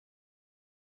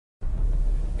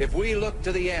if we look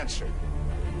to the answer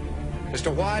as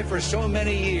to why for so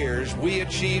many years we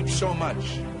achieved so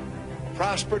much,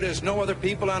 prospered as no other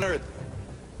people on earth,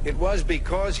 it was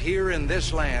because here in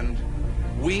this land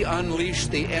we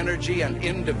unleashed the energy and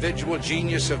individual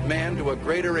genius of man to a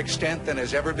greater extent than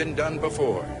has ever been done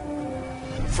before.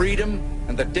 Freedom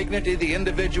and the dignity of the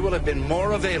individual have been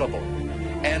more available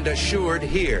and assured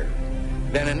here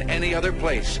than in any other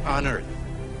place on earth.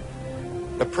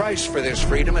 The price for this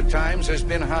freedom at times has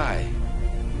been high,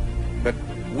 but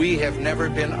we have never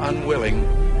been unwilling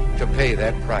to pay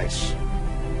that price.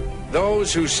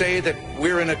 Those who say that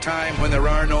we're in a time when there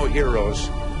are no heroes,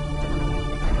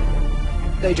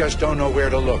 they just don't know where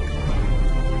to look.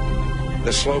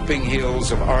 The sloping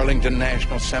hills of Arlington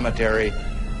National Cemetery,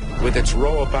 with its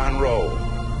row upon row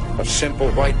of simple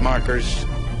white markers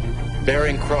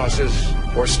bearing crosses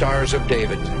or stars of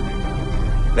David,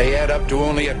 they add up to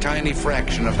only a tiny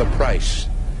fraction of the price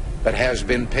that has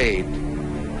been paid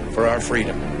for our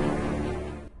freedom.